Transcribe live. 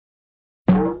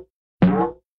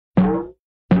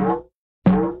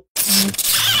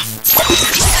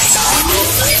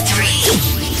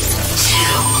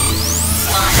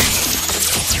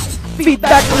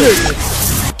Feedback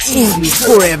Learnex, English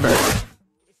forever.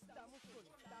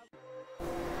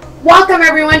 Welcome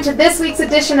everyone to this week's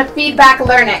edition of Feedback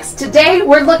Learnex. Today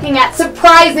we're looking at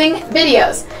surprising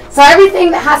videos. So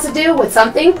everything that has to do with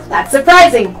something that's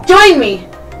surprising. Join me!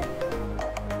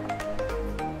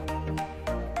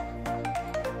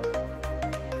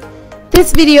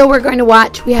 This video we're going to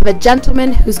watch, we have a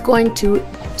gentleman who's going to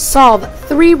solve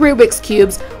 3 Rubik's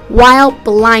Cubes while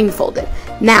blindfolded.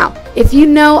 Now, if you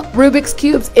know Rubik's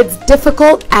Cubes, it's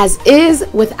difficult as is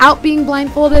without being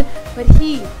blindfolded, but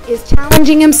he is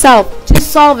challenging himself to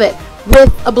solve it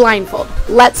with a blindfold.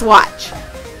 Let's watch.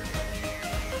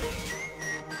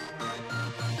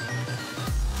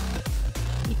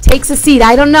 He takes a seat.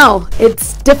 I don't know.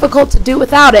 It's difficult to do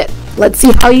without it. Let's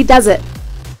see how he does it.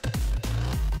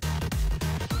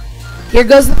 Here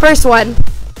goes the first one.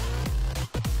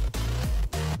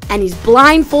 And he's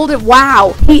blindfolded.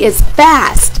 Wow, he is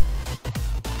fast.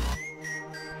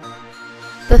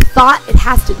 The thought it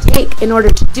has to take in order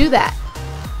to do that.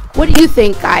 What do you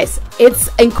think, guys? It's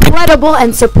incredible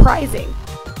and surprising.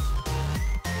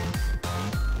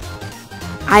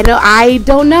 I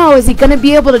don't know. Is he going to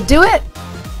be able to do it?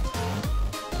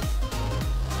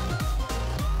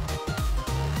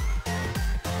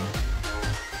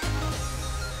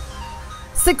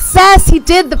 Success! He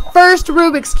did the first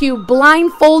Rubik's Cube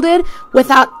blindfolded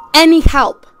without any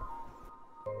help.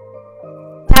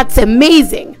 That's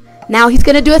amazing. Now he's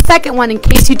going to do a second one in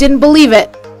case you didn't believe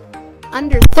it.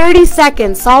 Under 30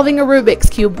 seconds solving a Rubik's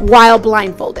Cube while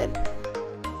blindfolded.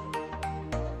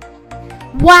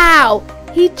 Wow!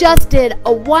 He just did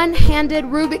a one-handed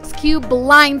Rubik's Cube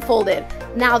blindfolded.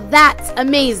 Now that's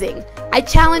amazing. I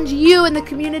challenge you in the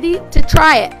community to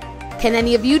try it. Can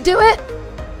any of you do it?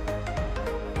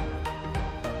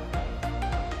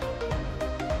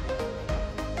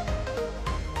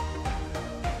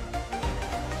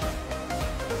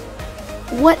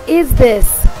 What is this?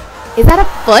 Is that a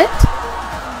foot?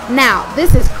 Now,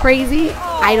 this is crazy.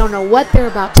 I don't know what they're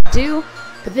about to do,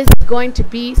 but this is going to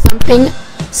be something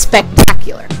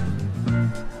spectacular.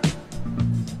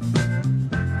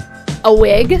 A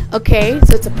wig, okay,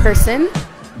 so it's a person.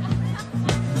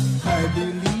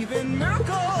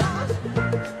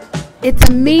 It's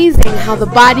amazing how the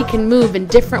body can move in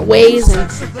different ways and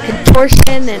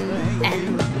contortion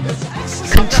and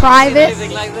contrive it.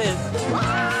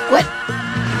 What?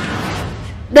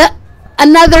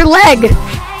 Another leg.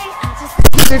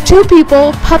 There are 2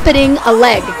 people puppeting a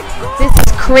leg. This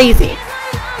is crazy.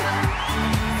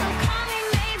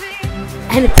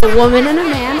 And it's a woman and a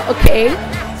man, okay.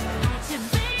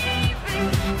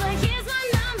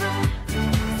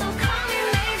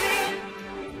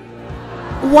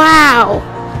 Wow.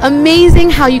 Amazing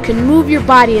how you can move your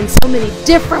body in so many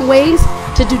different ways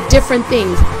to do different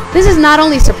things. This is not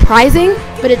only surprising,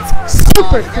 but it's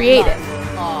super creative.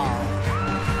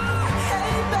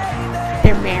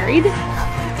 They're married.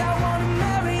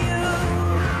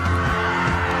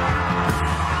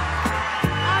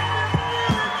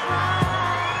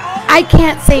 I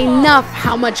can't say enough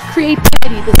how much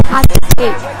creativity this has to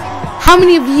take. How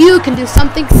many of you can do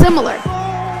something similar?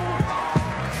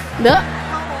 No.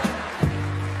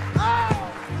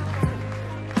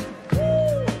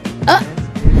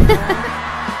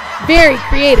 Very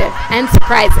creative and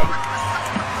surprising.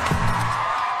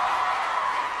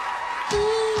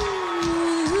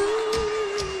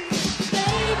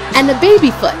 And a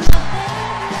baby foot.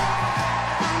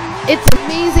 It's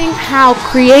amazing how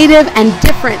creative and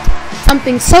different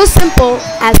something so simple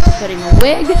as putting a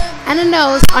wig and a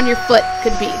nose on your foot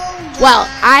could be. Well,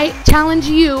 I challenge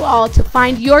you all to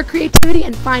find your creativity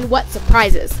and find what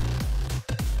surprises.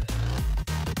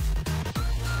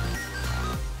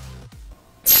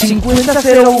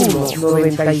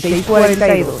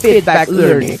 Feedback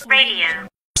Learnex. Radio.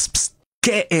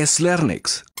 ¿Qué es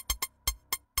Learnex?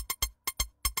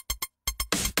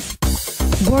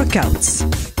 Workouts,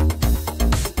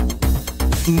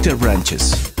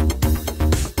 Interbranches.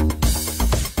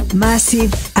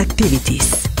 massive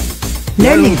activities,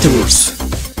 Learning Tours.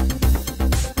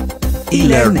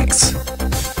 E-Learnex.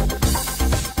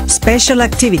 special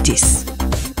activities.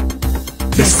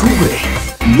 Descubre,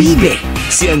 vive,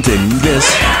 siente inglés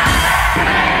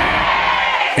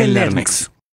en Learnex.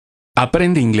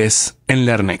 Aprende inglés en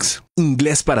Learnex.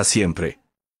 Inglés para siempre.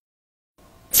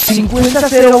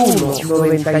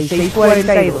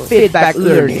 5001-9642 Feedback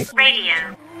Learnex. Radio.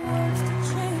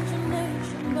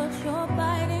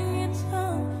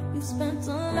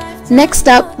 Next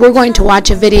up, we're going to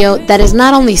watch a video that is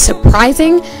not only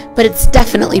surprising, but it's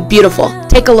definitely beautiful.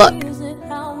 Take a look.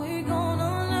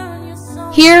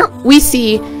 Here we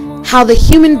see how the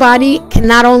human body can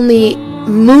not only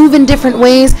move in different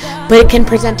ways, but it can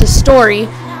present a story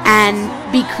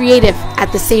and be creative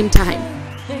at the same time.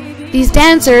 These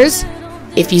dancers,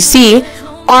 if you see,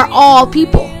 are all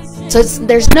people. So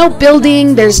there's no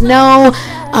building, there's no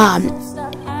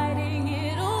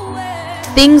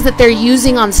things that they're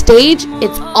using on stage.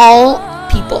 It's all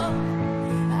people.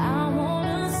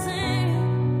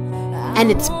 And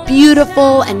it's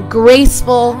beautiful and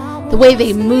graceful, the way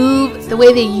they move, the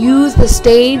way they use the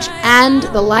stage and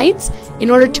the lights in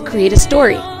order to create a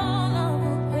story.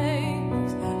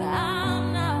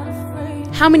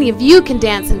 How many of you can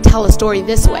dance and tell a story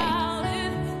this way?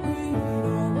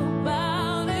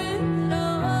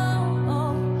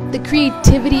 The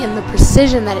creativity and the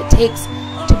precision that it takes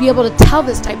to be able to tell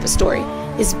this type of story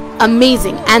is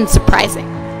amazing and surprising.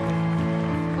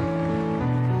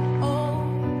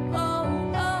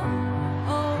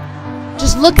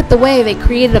 Just look at the way they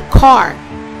created a car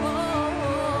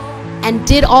and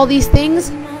did all these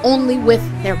things only with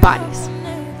their bodies.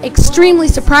 Extremely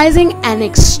surprising and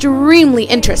extremely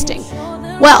interesting.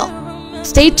 Well,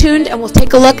 stay tuned and we'll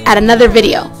take a look at another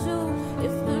video.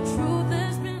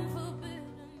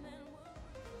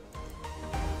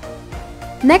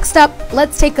 Next up,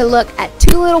 let's take a look at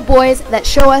two little boys that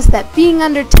show us that being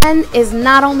under 10 is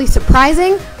not only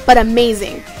surprising, but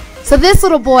amazing. So this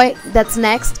little boy that's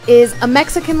next is a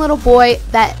Mexican little boy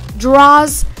that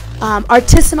draws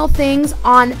artisanal things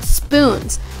on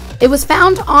spoons. It was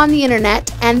found on the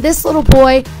internet, and this little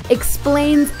boy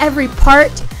explains every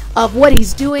part of what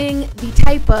he's doing, the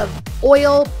type of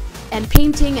oil and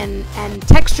painting and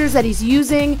textures that he's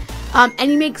using, and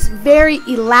he makes very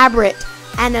elaborate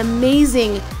and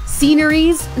amazing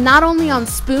sceneries, not only on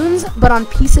spoons, but on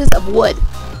pieces of wood.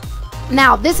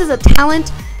 Now, this is a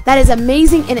talent that is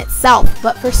amazing in itself,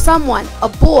 but for someone, a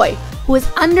boy, who is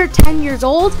under 10 years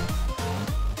old,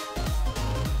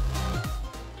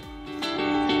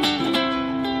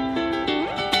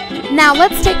 now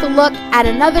let's take a look at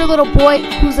another little boy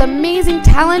whose amazing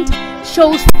talent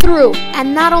shows through,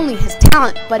 and not only his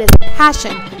talent, but his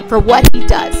passion for what he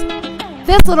does.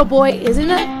 This little boy is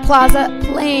in a plaza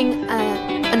playing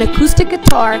an acoustic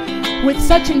guitar with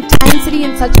such intensity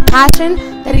and such passion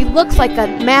that he looks like a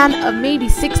man of maybe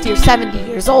 60 or 70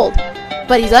 years old.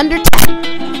 But he's under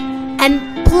 10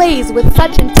 and plays with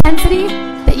such intensity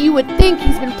that you would think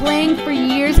he's been playing for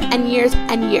years and years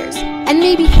and years. And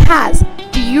maybe he has.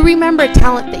 Do you remember a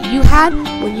talent that you had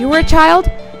when you were a child?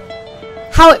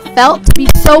 How it felt to be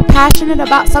so passionate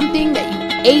about something that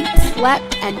you ate,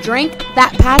 slept, and drank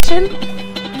that passion?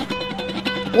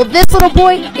 Well, this little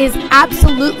boy is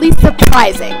absolutely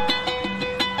surprising.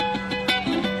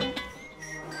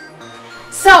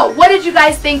 So, what did you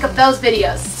guys think of those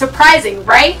videos? Surprising,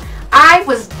 right? I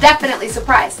was definitely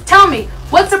surprised. Tell me,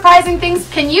 what surprising things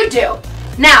can you do?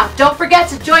 Now, don't forget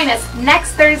to join us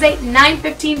next Thursday,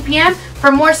 9:15 p.m.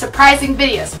 for more surprising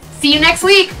videos. See you next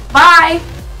week. Bye!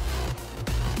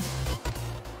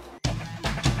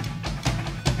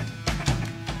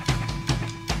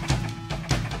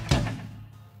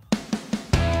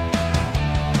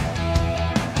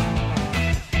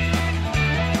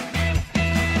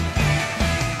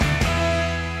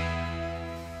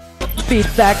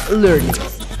 Feedback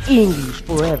Learnex, English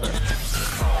Forever.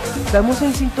 Estamos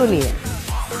en sintonía.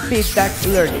 Feedback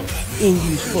Learnex,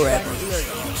 English Forever.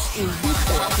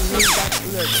 Feedback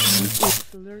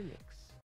Learnex.